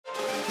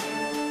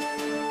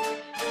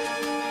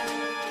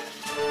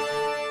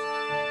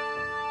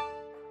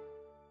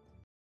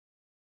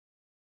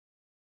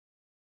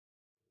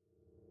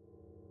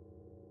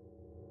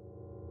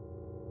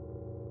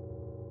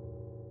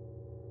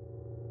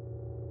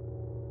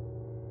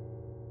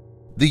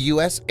The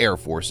U.S. Air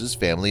Force's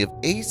family of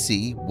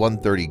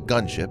AC-130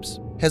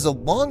 gunships has a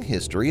long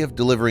history of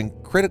delivering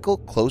critical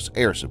close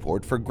air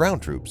support for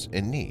ground troops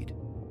in need.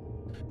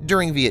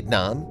 During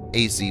Vietnam,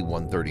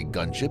 AC-130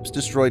 gunships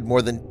destroyed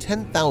more than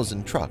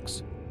 10,000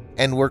 trucks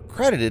and were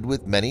credited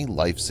with many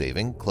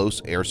life-saving close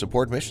air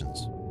support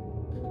missions.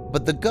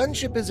 But the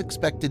gunship is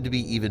expected to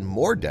be even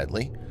more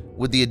deadly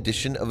with the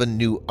addition of a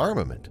new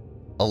armament,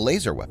 a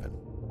laser weapon.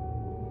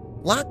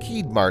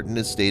 Lockheed Martin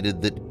has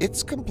stated that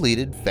it's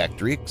completed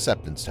factory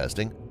acceptance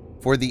testing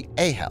for the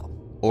AHEL,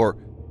 or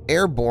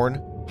Airborne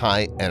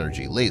High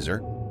Energy Laser,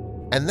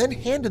 and then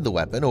handed the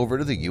weapon over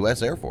to the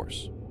U.S. Air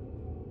Force.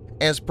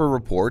 As per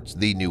reports,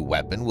 the new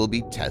weapon will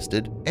be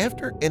tested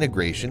after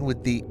integration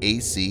with the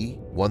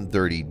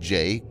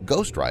AC-130J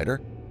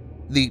Ghostrider,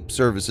 the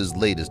service's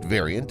latest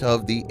variant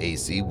of the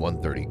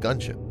AC-130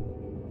 gunship.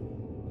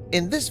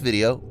 In this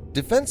video,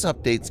 Defense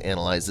Updates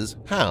analyzes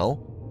how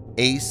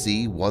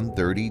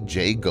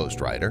AC-130J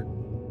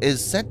Ghostrider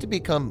is set to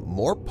become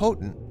more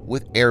potent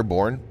with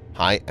Airborne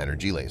High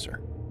Energy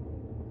Laser.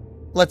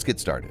 Let's get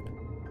started.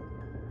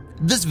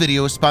 This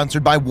video is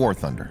sponsored by War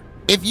Thunder.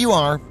 If you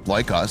are,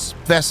 like us,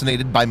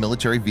 fascinated by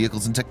military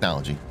vehicles and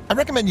technology, I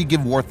recommend you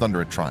give War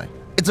Thunder a try.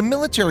 It's a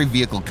military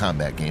vehicle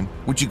combat game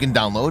which you can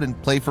download and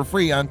play for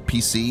free on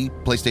PC,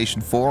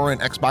 PlayStation 4,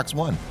 and Xbox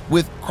One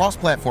with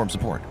cross-platform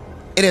support.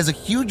 It has a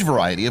huge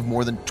variety of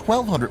more than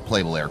 1,200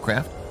 playable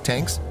aircraft,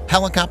 tanks,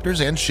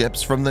 helicopters, and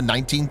ships from the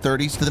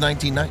 1930s to the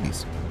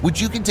 1990s, which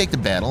you can take to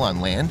battle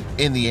on land,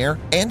 in the air,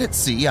 and at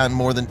sea on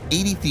more than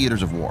 80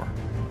 theaters of war.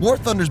 War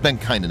Thunder's been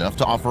kind enough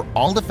to offer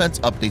all Defense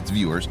Updates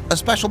viewers a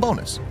special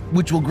bonus,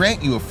 which will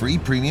grant you a free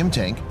premium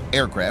tank,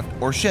 aircraft,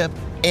 or ship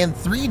and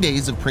 3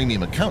 days of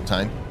premium account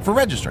time for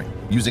registering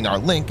using our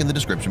link in the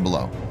description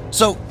below.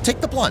 So take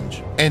the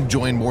plunge and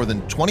join more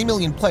than 20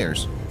 million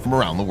players from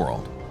around the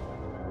world.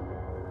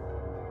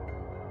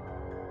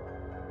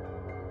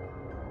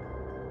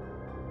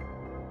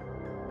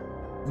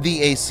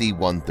 The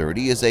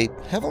AC-130 is a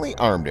heavily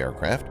armed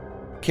aircraft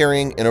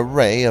carrying an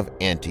array of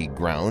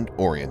anti-ground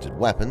oriented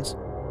weapons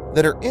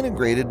that are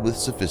integrated with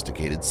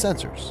sophisticated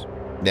sensors,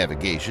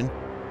 navigation,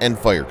 and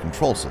fire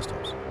control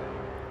systems.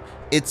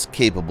 It's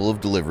capable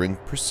of delivering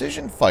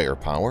precision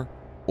firepower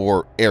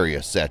or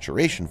area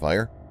saturation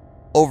fire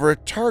over a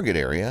target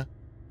area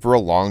for a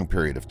long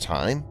period of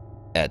time,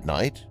 at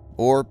night,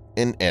 or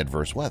in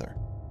adverse weather.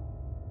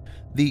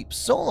 The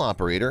sole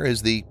operator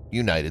is the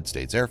United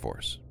States Air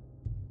Force.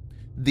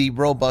 The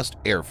robust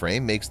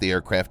airframe makes the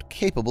aircraft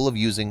capable of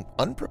using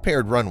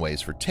unprepared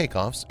runways for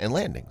takeoffs and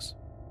landings.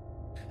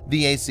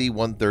 The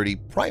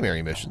AC-130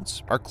 primary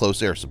missions are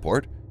close air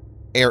support,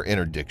 air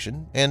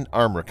interdiction, and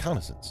armed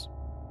reconnaissance.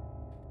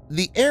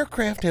 The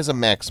aircraft has a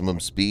maximum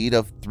speed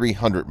of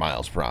 300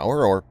 miles per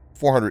hour or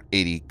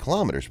 480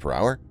 kilometers per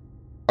hour,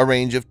 a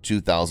range of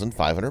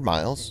 2,500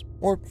 miles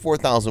or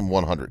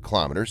 4,100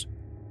 kilometers,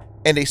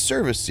 and a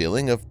service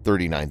ceiling of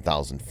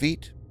 39,000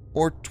 feet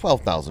or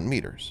 12,000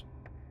 meters.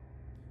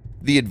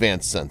 The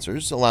advanced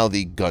sensors allow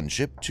the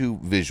gunship to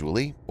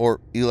visually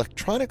or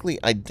electronically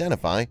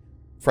identify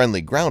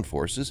friendly ground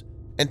forces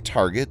and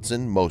targets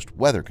in most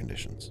weather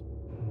conditions.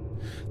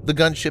 The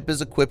gunship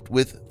is equipped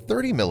with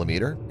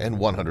 30mm and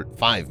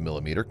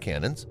 105mm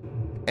cannons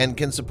and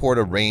can support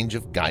a range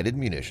of guided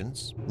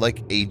munitions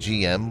like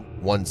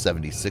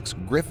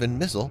AGM-176 Griffin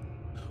missile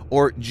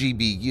or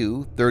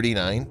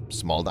GBU-39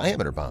 small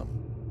diameter bomb.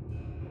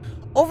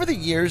 Over the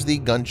years, the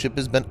gunship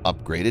has been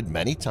upgraded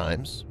many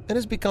times and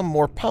has become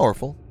more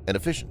powerful and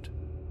efficient.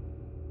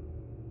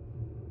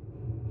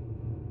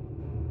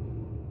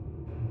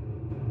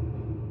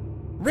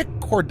 Rick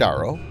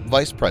Cordaro,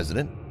 Vice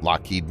President,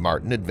 Lockheed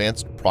Martin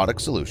Advanced Product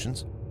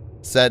Solutions,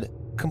 said,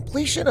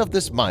 "Completion of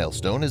this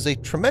milestone is a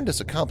tremendous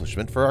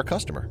accomplishment for our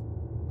customer.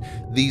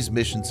 These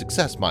mission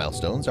success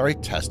milestones are a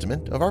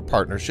testament of our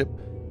partnership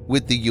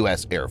with the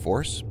U.S. Air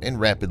Force in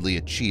rapidly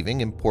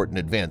achieving important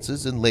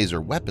advances in laser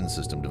weapon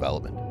system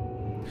development.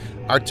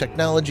 Our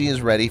technology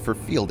is ready for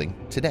fielding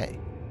today."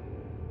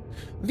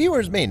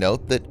 Viewers may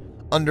note that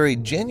under a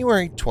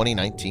January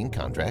 2019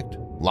 contract,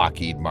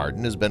 Lockheed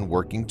Martin has been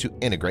working to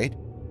integrate,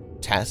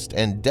 test,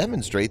 and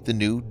demonstrate the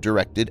new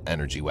directed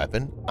energy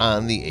weapon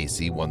on the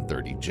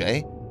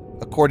AC-130J,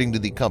 according to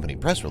the company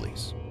press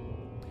release.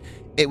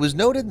 It was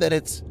noted that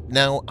it's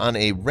now on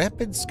a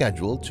rapid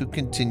schedule to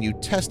continue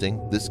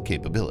testing this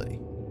capability.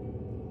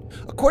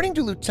 According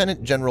to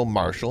Lieutenant General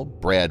Marshal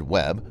Brad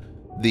Webb,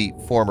 the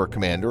former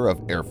commander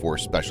of Air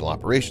Force Special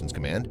Operations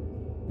Command,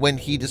 when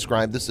he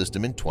described the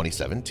system in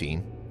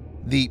 2017,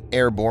 the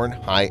Airborne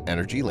High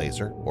Energy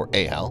Laser, or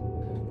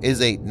AHEL,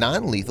 is a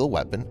non-lethal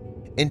weapon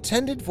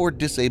intended for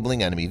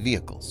disabling enemy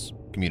vehicles,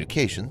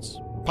 communications,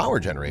 power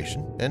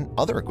generation, and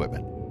other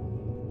equipment.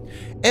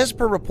 As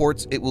per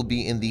reports, it will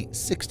be in the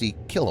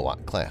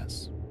 60-kilowatt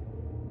class.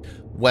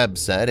 Webb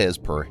said, as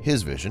per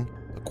his vision,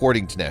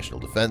 according to National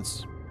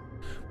Defense,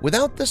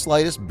 "Without the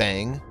slightest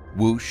bang,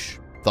 whoosh,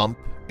 thump,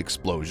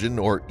 explosion,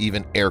 or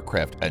even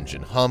aircraft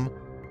engine hum,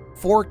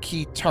 4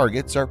 key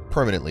targets are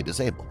permanently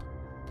disabled.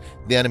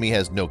 The enemy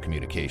has no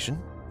communication,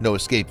 no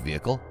escape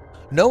vehicle,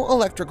 No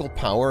electrical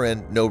power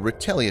and no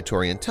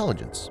retaliatory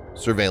intelligence,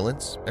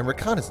 surveillance, and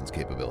reconnaissance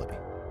capability.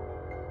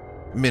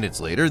 Minutes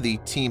later, the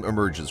team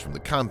emerges from the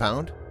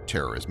compound,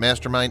 terrorist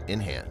mastermind in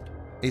hand.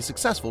 A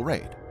successful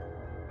raid.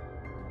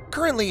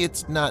 Currently,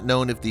 it's not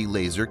known if the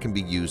laser can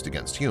be used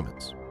against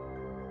humans.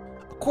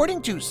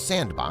 According to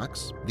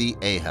Sandbox, the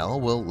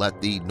AHEL will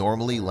let the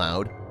normally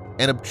loud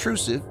and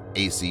obtrusive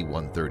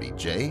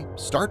AC-130J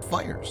start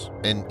fires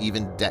and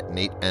even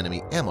detonate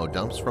enemy ammo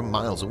dumps from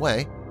miles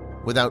away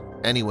without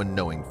anyone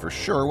knowing for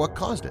sure what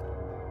caused it.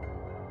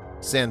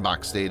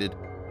 Sandbox stated,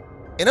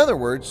 "In other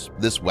words,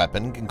 this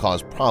weapon can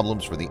cause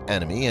problems for the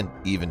enemy and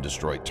even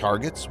destroy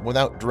targets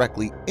without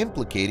directly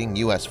implicating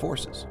U.S.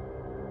 forces.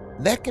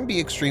 That can be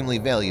extremely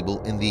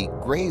valuable in the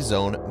gray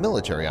zone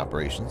military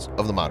operations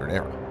of the modern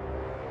era."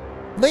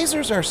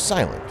 Lasers are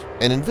silent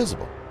and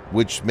invisible,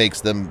 which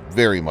makes them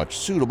very much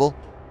suitable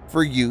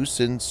for use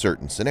in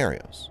certain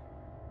scenarios.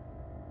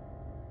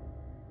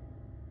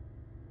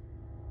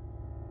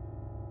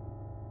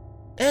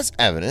 As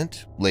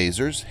evident,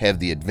 lasers have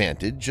the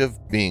advantage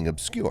of being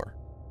obscure,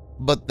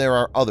 but there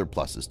are other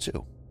pluses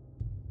too.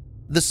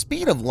 The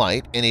speed of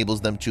light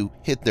enables them to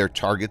hit their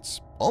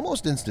targets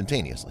almost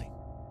instantaneously.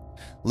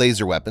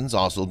 Laser weapons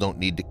also don't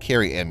need to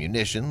carry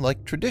ammunition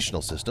like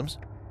traditional systems,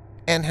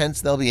 and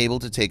hence they'll be able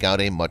to take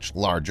out a much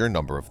larger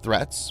number of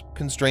threats,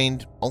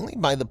 constrained only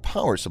by the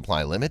power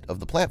supply limit of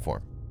the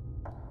platform.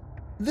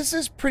 This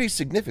is pretty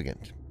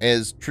significant,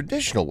 as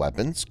traditional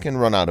weapons can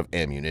run out of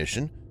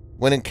ammunition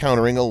when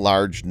encountering a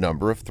large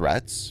number of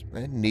threats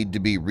and need to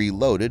be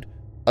reloaded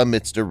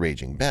amidst a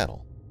raging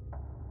battle.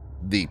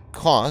 The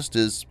cost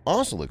is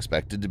also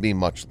expected to be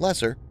much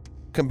lesser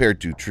compared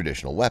to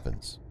traditional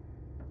weapons.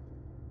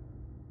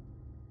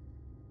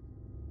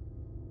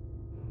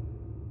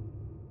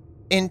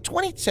 In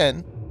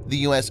 2010, the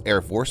U.S.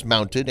 Air Force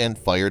mounted and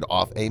fired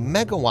off a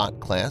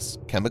megawatt-class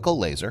chemical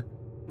laser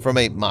from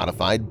a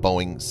modified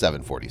Boeing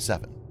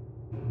 747.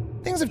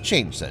 Things have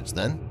changed since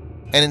then,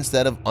 and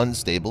instead of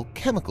unstable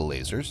chemical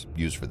lasers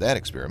used for that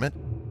experiment,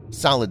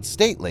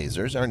 solid-state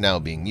lasers are now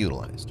being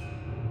utilized.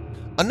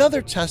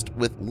 Another test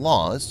with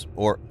LAWS,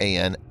 or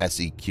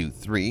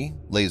AN-SEQ-3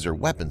 laser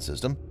weapon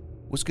system,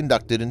 was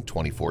conducted in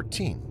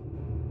 2014.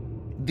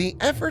 The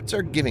efforts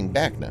are giving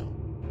back now.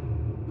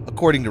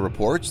 According to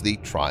reports, the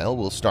trial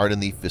will start in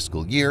the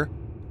fiscal year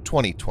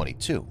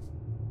 2022.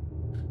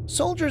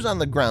 Soldiers on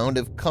the ground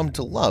have come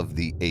to love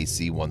the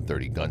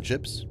AC-130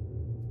 gunships.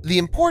 The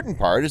important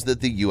part is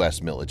that the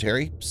U.S.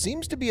 military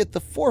seems to be at the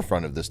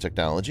forefront of this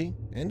technology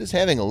and is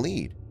having a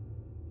lead.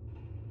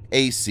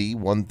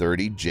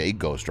 AC-130J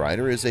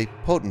Ghostrider is a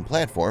potent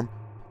platform,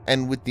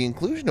 and with the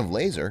inclusion of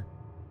laser,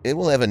 it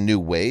will have a new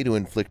way to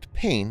inflict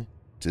pain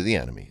to the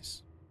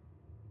enemies.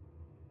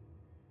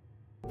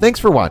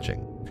 Thanks for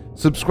watching.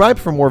 Subscribe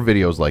for more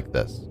videos like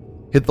this.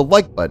 Hit the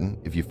like button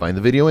if you find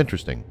the video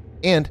interesting,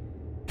 and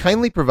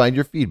kindly provide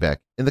your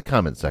feedback in the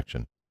comment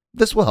section.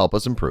 This will help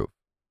us improve.